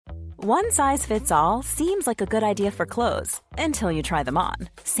One size fits all seems like a good idea for clothes until you try them on.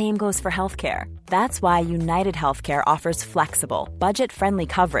 Same goes for healthcare. That's why United Healthcare offers flexible, budget-friendly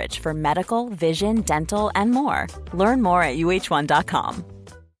coverage for medical, vision, dental, and more. Learn more at uh1.com.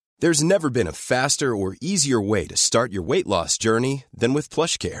 There's never been a faster or easier way to start your weight loss journey than with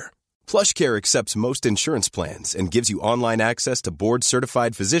PlushCare. PlushCare accepts most insurance plans and gives you online access to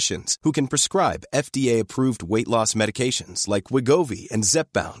board-certified physicians who can prescribe FDA-approved weight loss medications like Wegovy and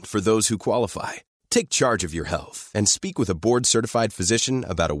Zepbound for those who qualify. Take charge of your health and speak with a board-certified physician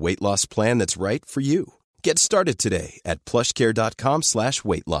about a weight loss plan that's right for you. Get started today at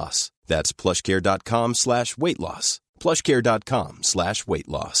plushcare.com/weight loss. That's plushcare.com/weight loss. plushcare.com/weight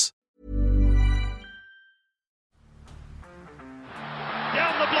loss.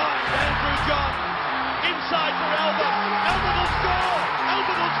 Down the blind, Andrew John. Inside for Albert. Albert will score.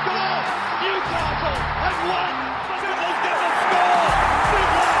 Albert will score. Newcastle have won. Sybil's going to score.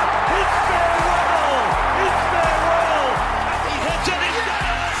 Sybil, it's farewell. It's farewell. He hits it. He's got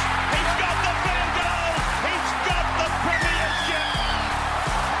it. He's got the Bengals. He's got the Premiership.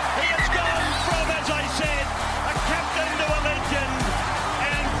 He has gone from, as I said, a captain to a legend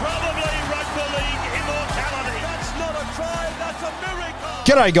and probably rugby league immortality. That's not a try. That's a miracle.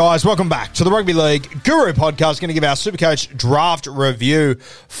 G'day guys, welcome back to the Rugby League Guru podcast. Going to give our Supercoach draft review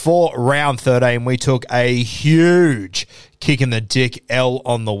for round 13. We took a huge kick in the dick L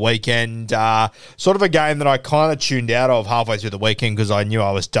on the weekend. Sort of a game that I kind of tuned out of halfway through the weekend because I knew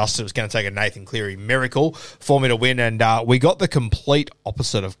I was dusted. It was going to take a Nathan Cleary miracle for me to win, and we got the complete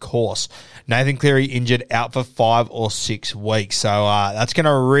opposite, of course. Nathan Cleary injured, out for 5 or 6 weeks. So that's going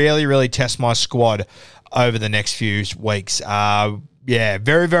to really, really test my squad over the next few weeks. Yeah,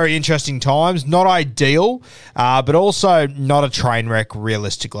 very, very interesting times. Not ideal, but also not a train wreck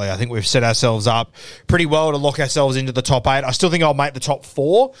realistically. I think we've set ourselves up pretty well to lock ourselves into the top 8. I still think I'll make the top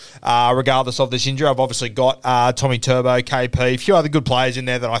 4, regardless of this injury. I've obviously got Tommy Turbo, KP, a few other good players in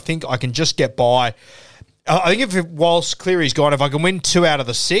there that I think I can just get by. I think whilst Cleary's gone, if I can win 2 out of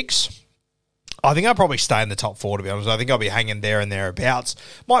the 6, I think I'll probably stay in the top 4, to be honest. I think I'll be hanging there and thereabouts.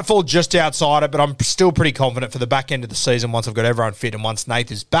 Might fall just outside it, but I'm still pretty confident for the back end of the season once I've got everyone fit and once Nath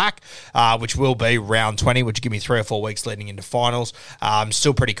is back, which will be round 20, which will give me 3 or 4 weeks leading into finals. I'm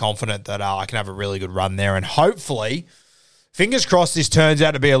still pretty confident that I can have a really good run there, and hopefully, fingers crossed, this turns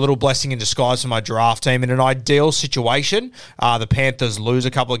out to be a little blessing in disguise for my draft team. In an ideal situation, the Panthers lose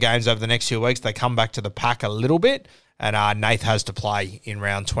a couple of games over the next few weeks. They come back to the pack a little bit, and Nath has to play in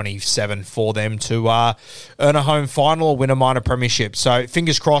round 27 for them to earn a home final or win a minor premiership. So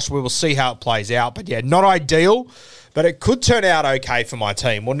fingers crossed, we will see how it plays out. But yeah, not ideal, but it could turn out okay for my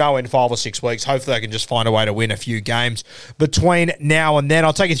team. We'll know in 5 or 6 weeks. Hopefully I can just find a way to win a few games between now and then.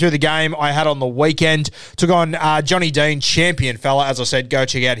 I'll take you through the game I had on the weekend. Took on Johnny Dean, champion fella. As I said, go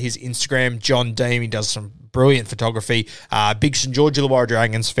check out his Instagram, John Dean. He does some brilliant photography. Big St George Illawarra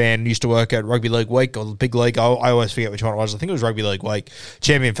Dragons fan. Used to work at Rugby League Week or Big League. I always forget which one it was. I think it was Rugby League Week.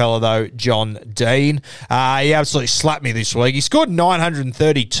 Champion fella though, John Dean. He absolutely slapped me this week. He scored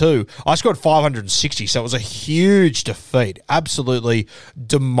 932. I scored 560, so it was a huge defeat. Absolutely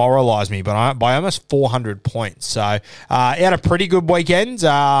demoralised me by almost 400 points. So he had a pretty good weekend.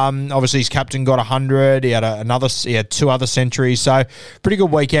 Obviously his captain got 100. He had 2 other centuries. So pretty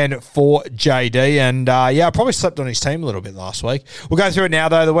good weekend for JD. And I probably slept on his team a little bit last week. We'll go through it now,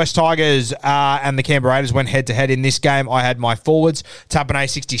 though. The West Tigers and the Canberra Raiders went head-to-head in this game. I had my forwards, Tapane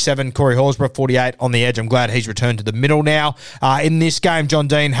 67, Corey Horsburgh 48 on the edge. I'm glad he's returned to the middle now. In this game, John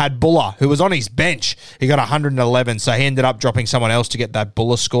Dean had Buller, who was on his bench. He got 111, so he ended up dropping someone else to get that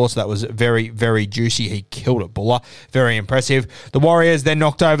Buller score, so that was very, very juicy. He killed it, Buller. Very impressive. The Warriors then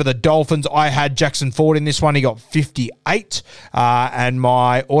knocked over the Dolphins. I had Jackson Ford in this one. He got 58, and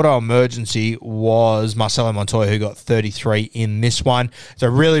my auto emergency was Marcelo Montoya, who got 33 in this one. So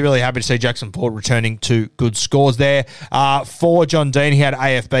really, really happy to see Jackson Ford returning to good scores there. For John Dean, he had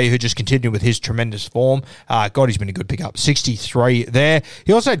AFB, who just continued with his tremendous form. God, he's been a good pickup. 63 there.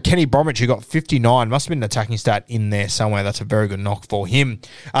 He also had Kenny Bromwich, who got 59. Must have been an attacking stat in there somewhere. That's a very good knock for him.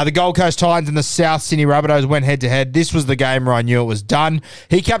 The Gold Coast Titans and the South Sydney Rabbitohs went head-to-head. This was the game where I knew it was done.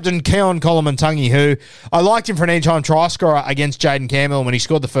 He captained Keon Kolomantangi, who I liked him for an anytime try scorer against Jaden Campbell. And when he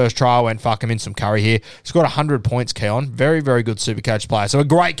scored the first try, I went, fuck him in some curry here. Scored 100 points, Keon. Very, very good Supercoach player. So a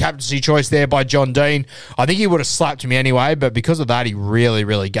great captaincy choice there by John Dean. I think he would have slapped me anyway, but because of that, he really,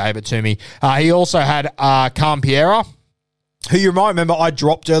 really gave it to me. He also had Campiera, who you might remember I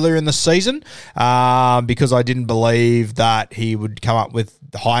dropped earlier in the season because I didn't believe that he would come up with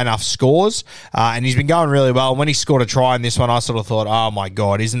high enough scores, and he's been going really well. And when he scored a try in this one, I sort of thought, oh my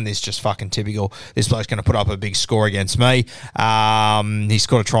God, isn't this just fucking typical? This bloke's going to put up a big score against me. He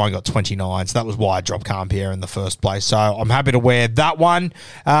scored a try and got 29, so that was why I dropped Campierre in the first place. So I'm happy to wear that one.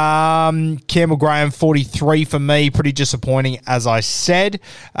 Campbell Graham, 43 for me. Pretty disappointing, as I said.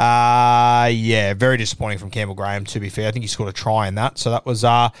 Yeah, very disappointing from Campbell Graham, to be fair. I think he scored a try in that. So that was,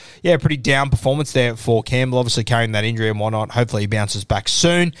 pretty down performance there for Campbell, obviously carrying that injury and whatnot. Hopefully he bounces back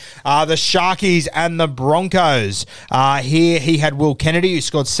soon. The Sharkies and the Broncos. Here he had Will Kennedy, who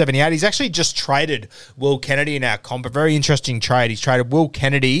scored 78. He's actually just traded Will Kennedy in our comp. A very interesting trade. He's traded Will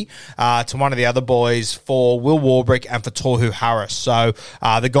Kennedy to one of the other boys for Will Warbrick and for Tohu Harris. So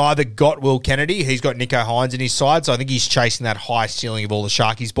the guy that got Will Kennedy, he's got Nico Hines in his side. So I think he's chasing that high ceiling of all the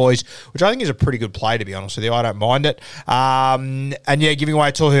Sharkies boys, which I think is a pretty good play, to be honest with you. I don't mind it. And yeah, giving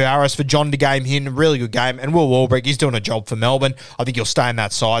away Tohu Harris for John DeGame Hin, really good game. And Will Warbrick, he's doing a job for Melbourne. I think he'll stay in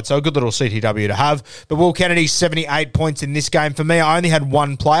that side. So a good little CTW to have. But Will Kennedy, 78 points in this game for me. I only had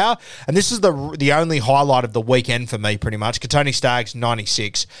one player, and this is the only highlight of the weekend for me, pretty much. Katoni Staggs,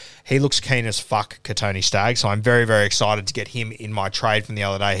 96. He looks keen as fuck, Katoni Staggs. So I'm very, very excited to get him in my trade from the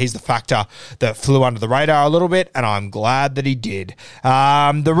other day. He's the factor that flew under the radar a little bit, and I'm glad that he did.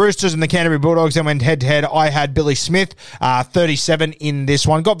 The Roosters and the Canterbury Bulldogs then went head-to-head. I had Billy Smith, 37 in this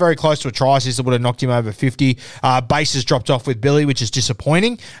one. Got very close to a try assist that would have knocked him over 50. Bases dropped off with Billy, which is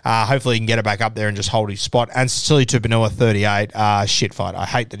disappointing. Hopefully he can get it back up there and just hold his spot. And Satilli Tupanua, 38. Shit fight. I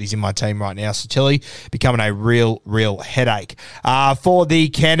hate that he's in my team right now. Satilli becoming a real headache. For the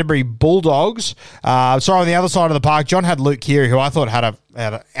Canterbury Bulldogs, on the other side of the park, John had Luke Cleary, who I thought had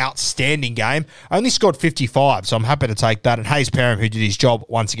an outstanding game. Only scored 55, so I'm happy to take that. And Hayes Perham, who did his job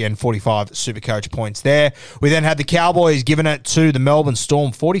once again, 45 Supercoach points there. We then had the Cowboys giving it to the Melbourne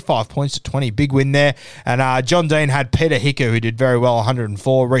Storm, 45 points to 20. Big win there. And John Dean had Peter Hicker, who did very well,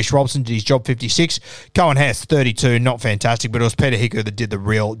 104. Reece Robson did his job, 56. Cohen Hess, 32. Not fantastic, but it was Peter Hicker that did the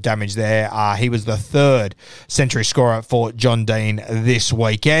real damage there. He was the third century scorer for John Dean this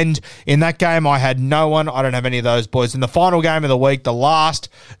weekend. In that game, I had no one. I don't have any of those boys. In the final game of the week, the last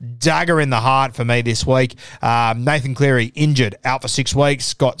dagger in the heart for me this week, Nathan Cleary injured, out for 6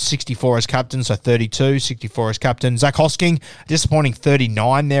 weeks, got 64 as captain, so 32, 64 as captain. Zach Hosking, disappointing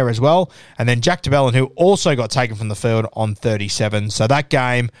 39 there as well. And then Jack DeBellin, who also got taken from the field on 37. So that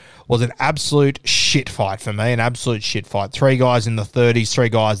game was an absolute shit fight for me, an absolute shit fight. 3 guys in the 30s, 3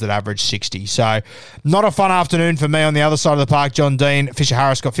 guys that averaged 60. So not a fun afternoon for me on the other side of the park. John Dean, Fisher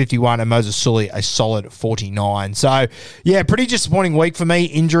Harris got 51, and Moses Sully a solid 49. So yeah, pretty disappointing week for me.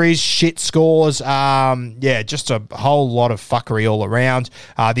 Injuries, shit scores, just a whole lot of fuckery all around.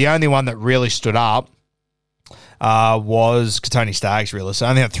 The only one that really stood up was Katoni Staggs, really. So I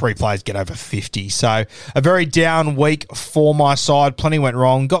only had 3 players get over 50. So a very down week for my side. Plenty went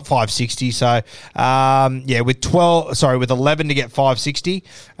wrong. Got 560. So with 11 to get 560,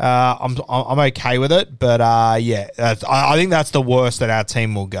 I'm okay with it. But I think that's the worst that our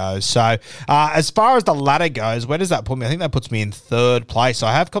team will go. So as far as the ladder goes, where does that put me? I think that puts me in 3rd place. So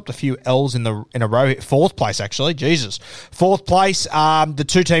I have copped a few L's in a row. 4th place, actually. Jesus. 4th place. The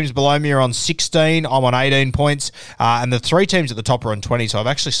 2 teams below me are on 16. I'm on 18 points. And the 3 teams at the top are on 20, so I've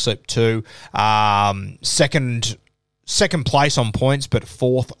actually slipped to second place on points, but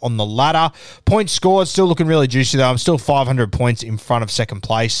 4th on the ladder. Points scored, still looking really juicy though. I'm still 500 points in front of second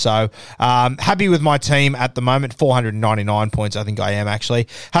place, so happy with my team at the moment. 499 points, I think I am actually.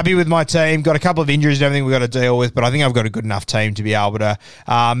 Happy with my team. Got a couple of injuries and everything we've got to deal with, but I think I've got a good enough team to be able to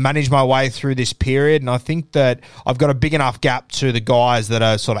manage my way through this period, and I think that I've got a big enough gap to the guys that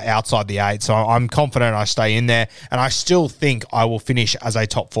are sort of outside the 8, so I'm confident I stay in there, and I still think I will finish as a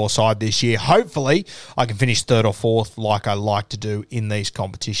top 4 side this year. Hopefully, I can finish 3rd or 4th like I like to do in these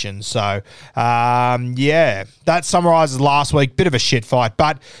competitions. So, that summarises last week. Bit of a shit fight,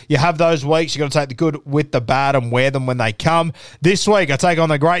 but you have those weeks. You got to take the good with the bad and wear them when they come. This week, I take on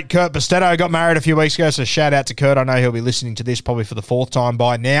the great Kurt Bustetto. Got married a few weeks ago, so shout out to Kurt. I know he'll be listening to this probably for the 4th time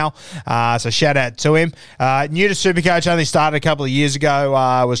by now, so shout out to him. New to Supercoach, only started a couple of years ago.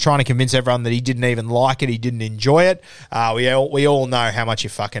 Was trying to convince everyone that he didn't even like it, he didn't enjoy it. We all know how much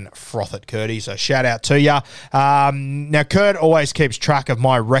you fucking froth it, Curty, so shout out to you. Now, Kurt always keeps track of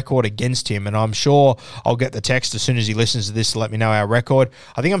my record against him, and I'm sure I'll get the text as soon as he listens to this to let me know our record.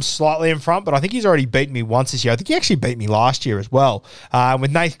 I think I'm slightly in front, but I think he's already beaten me once this year. I think he actually beat me last year as well.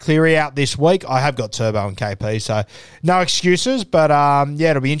 With Nathan Cleary out this week, I have got Turbo and KP, so no excuses, but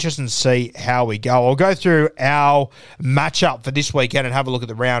it'll be interesting to see how we go. I'll go through our matchup for this weekend and have a look at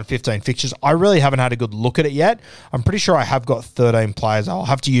the round 15 fixtures. I really haven't had a good look at it yet. I'm pretty sure I have got 13 players. I'll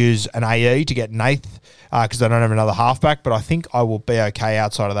have to use an AE to get Nath because I don't have another halfback, but I think I will be okay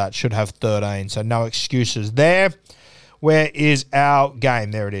outside of that. Should have 13, so no excuses there. Where is our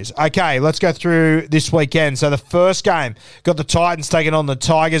game? There it is. Okay, let's go through this weekend. So the first game, got the Titans taking on the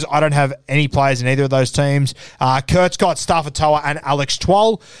Tigers. I don't have any players in either of those teams. Kurt's got Stafford-Toa and Alex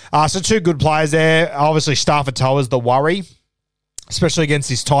Twal. So two good players there. Obviously, Stafford-Toa is the worry, especially against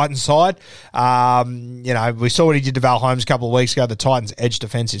this Titans side. We saw what he did to Val Holmes a couple of weeks ago. The Titans' edge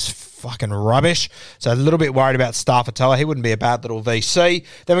defense is fucking rubbish. So a little bit worried about Stafford-Toa. He wouldn't be a bad little VC.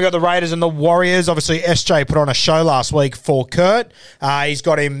 Then we got the Raiders and the Warriors. Obviously, SJ put on a show last week for Kurt. He's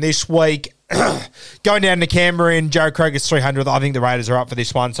got him this week. Going down to Canberra in Joe Kroger's 300th. I think the Raiders are up for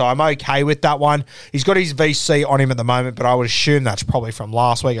this one, so I'm okay with that one. He's got his VC on him at the moment, but I would assume that's probably from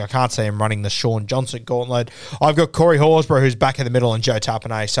last week. I can't see him running the Sean Johnson gauntlet. I've got Corey Horsburgh, who's back in the middle, and Joe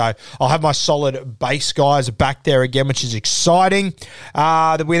Tapane, so I'll have my solid base guys back there again, which is exciting.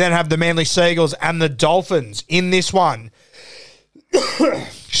 We then have the Manly Seagulls and the Dolphins in this one.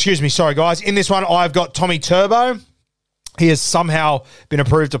 Excuse me, sorry guys. In this one, I've got Tommy Turbo. He has somehow been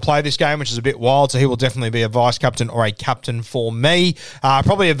approved to play this game, which is a bit wild, so he will definitely be a vice-captain or a captain for me.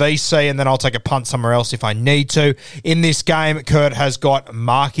 Probably a VC, and then I'll take a punt somewhere else if I need to. In this game, Kurt has got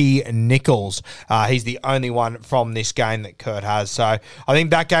Marky Nichols. He's the only one from this game that Kurt has. So I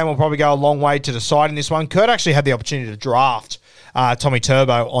think that game will probably go a long way to deciding this one. Kurt actually had the opportunity to draft Tommy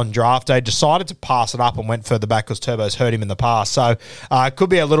Turbo on draft day, decided to pass it up and went further back because Turbo's hurt him in the past. So it could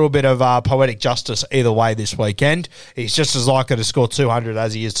be a little bit of poetic justice either way this weekend. He's just as likely to score 200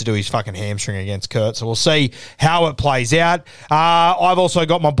 as he is to do his fucking hamstring against Kurt. So we'll see how it plays out. I've also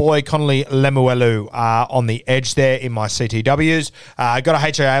got my boy Connolly Lemuelu on the edge there in my CTWs. Got a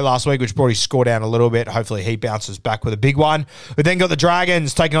HAA last week, which brought his score down a little bit. Hopefully he bounces back with a big one. We then got the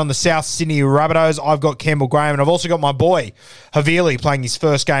Dragons taking on the South Sydney Rabbitohs. I've got Campbell Graham, and I've also got my boy Havili playing his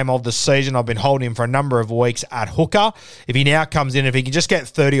first game of the season. I've been holding him for a number of weeks at hooker. If he now comes in, if he can just get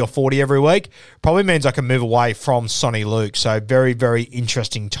 30 or 40 every week, probably means I can move away from Sonny Luke. So very, very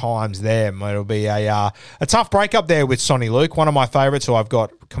interesting times there. It'll be a tough breakup there with Sonny Luke, one of my favourites who I've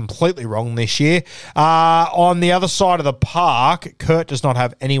got completely wrong this year. On the other side of the park, Kurt does not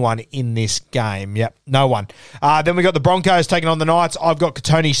have anyone in this game. Yep, no one. Then we got the Broncos taking on the Knights. I've got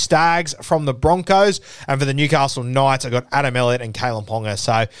Tony Staggs from the Broncos, and for the Newcastle Knights, I've got Adam Elliott and Kalen Ponga.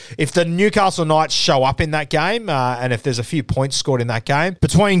 So if the Newcastle Knights show up in that game, and if there's a few points scored in that game,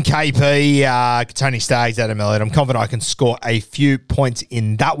 between KP, Tony Staggs, Adam Elliott, I'm confident I can score a few points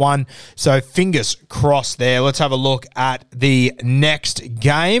in that one. So fingers crossed there. Let's have a look at the next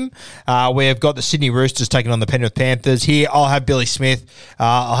game. We've got the Sydney Roosters taking on the Penrith Panthers. Here, I'll have Billy Smith.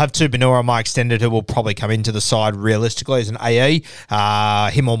 I'll have Tupanua on my extended, who will probably come into the side realistically as an AE.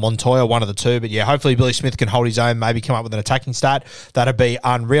 Him or Montoya, one of the two. But yeah, hopefully Billy Smith can hold his own, maybe come up with an attacking stat. That'd be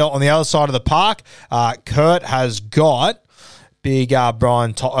unreal. On the other side of the park, Kurt has got big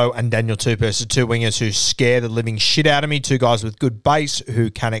Brian Toto and Daniel Tupou, two wingers who scare the living shit out of me, two guys with good base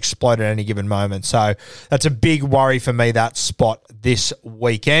who can explode at any given moment. So that's a big worry for me, that spot this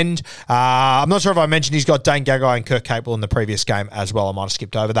weekend. I'm not sure if I mentioned he's got Dane Gagai and Kirk Capel in the previous game as well. I might have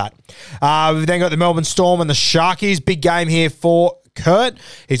skipped over that. We've then got the Melbourne Storm and the Sharkies. Big game here for Kurt.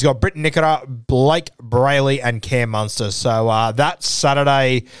 He's got Britton Nickera, Blake Brayley, and Cam Munster. So that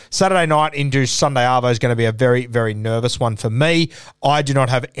Saturday night into Sunday Arvo is going to be a very, very nervous one for me. I do not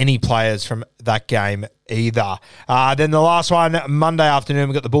have any players from that game either. Then the last one, Monday afternoon,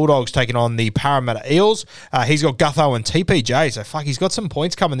 we've got the Bulldogs taking on the Parramatta Eels. He's got Gutho and TPJ, so he's got some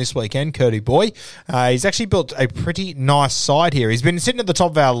points coming this weekend, Curdy boy. He's actually built a pretty nice side here. He's been sitting at the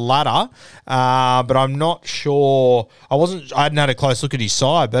top of our ladder, but I'm not sure. I hadn't had a close look at his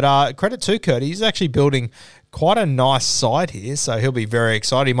side, but credit to Curdy. He's actually building quite a nice side here, so he'll be very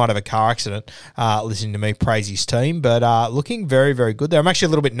excited. He might have a car accident listening to me praise his team, but looking very, very good there. I'm actually a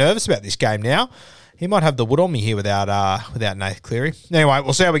little bit nervous about this game now. He might have the wood on me here without Nathan Cleary. Anyway,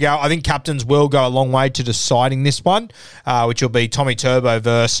 we'll see how we go. I think captains will go a long way to deciding this one, which will be Tommy Turbo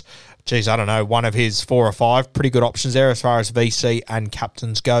versus, I don't know, one of his 4 or 5 pretty good options there as far as VC and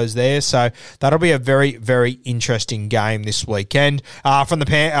captains goes there. So that'll be a very, very interesting game this weekend.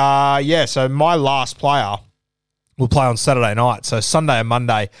 So my last player will play on Saturday night. So Sunday and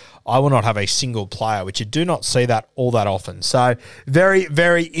Monday, I will not have a single player, which you do not see that all that often. So very,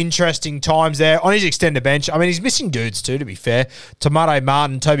 very interesting times there. On his extended bench, I mean, he's missing dudes too, to be fair. Tamate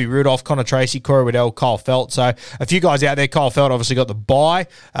Martin, Toby Rudolph, Connor Tracy, Corey Waddell, Kyle Felt. So a few guys out there. Kyle Felt obviously got the bye.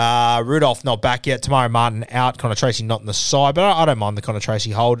 Rudolph not back yet. Tamare Martin out. Connor Tracy not in the side. But I don't mind the Connor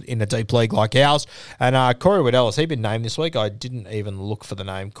Tracy hold in a deep league like ours. And Corey Waddell, has he been named this week? I didn't even look for the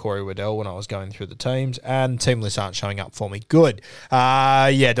name Corey Waddell when I was going through the teams. And team lists aren't showing up for me. Good.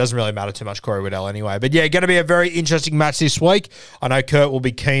 It doesn't really matter too much, Corey Waddell, anyway. But yeah, going to be a very interesting match this week. I know Kurt will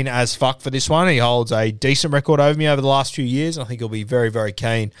be keen as fuck for this one. He holds a decent record over me over the last few years. I think he'll be very, very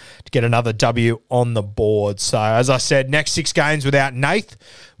keen to get another W on the board. So, as I said, next 6 games without Nath.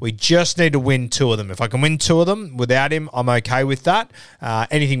 We just need to win 2 of them. If I can win 2 of them without him, I'm okay with that.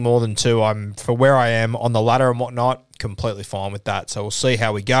 Anything more than 2, I'm, for where I am on the ladder and whatnot, completely fine with that. So we'll see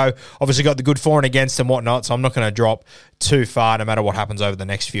how we go. Obviously got the good for and against and whatnot, so I'm not going to drop too far no matter what happens over the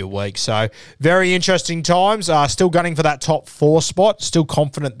next few weeks. So very interesting times. Still gunning for that top 4 spot. Still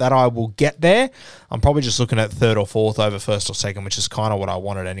confident that I will get there. I'm probably just looking at 3rd or 4th over 1st or 2nd, which is kind of what I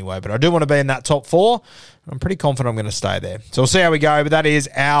wanted anyway. But I do want to be in that top 4. I'm pretty confident I'm going to stay there. So we'll see how we go. But that is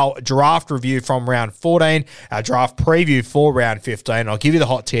our draft review from round 14, our draft preview for round 15. I'll give you the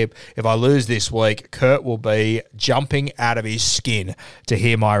hot tip. If I lose this week, Kurt will be jumping out of his skin to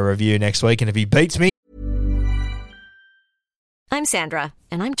hear my review next week. And if he beats me... I'm Sandra,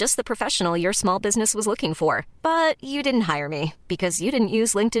 and I'm just the professional your small business was looking for. But you didn't hire me because you didn't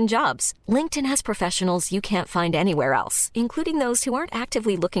use LinkedIn Jobs. LinkedIn has professionals you can't find anywhere else, including those who aren't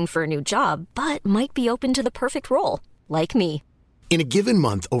actively looking for a new job, but might be open to the perfect role, like me. In a given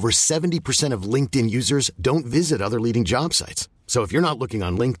month, over 70% of LinkedIn users don't visit other leading job sites. So if you're not looking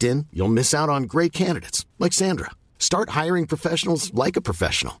on LinkedIn, you'll miss out on great candidates like Sandra. Start hiring professionals like a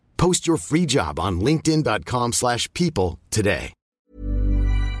professional. Post your free job on linkedin.com/people today.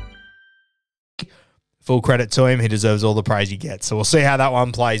 Full credit to him. He deserves all the praise he gets. So we'll see how that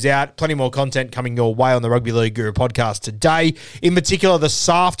one plays out. Plenty more content coming your way on the Rugby League Guru podcast today. In particular, this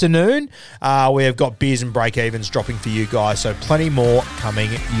afternoon, we have got beers and break-evens dropping for you guys. So plenty more coming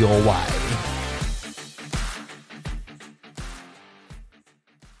your way.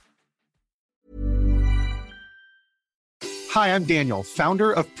 Hi, I'm Daniel,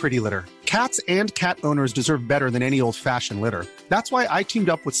 founder of Pretty Litter. Cats and cat owners deserve better than any old-fashioned litter. That's why I teamed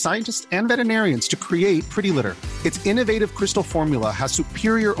up with scientists and veterinarians to create Pretty Litter. Its innovative crystal formula has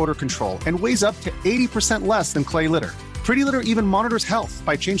superior odor control and weighs up to 80% less than clay litter. Pretty Litter even monitors health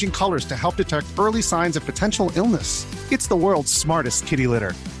by changing colors to help detect early signs of potential illness. It's the world's smartest kitty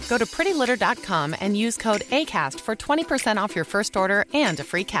litter. Go to prettylitter.com and use code ACAST for 20% off your first order and a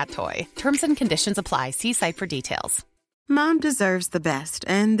free cat toy. Terms and conditions apply. See site for details. Mom deserves the best,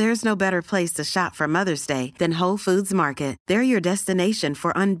 and there's no better place to shop for Mother's Day than Whole Foods Market. They're your destination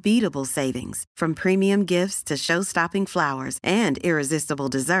for unbeatable savings, from premium gifts to show-stopping flowers and irresistible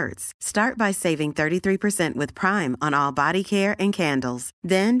desserts. Start by saving 33% with Prime on all body care and candles.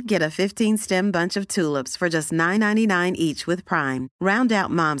 Then get a 15-stem bunch of tulips for just $9.99 each with Prime. Round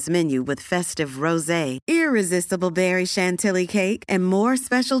out Mom's menu with festive rosé, irresistible berry chantilly cake, and more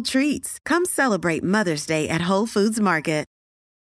special treats. Come celebrate Mother's Day at Whole Foods Market.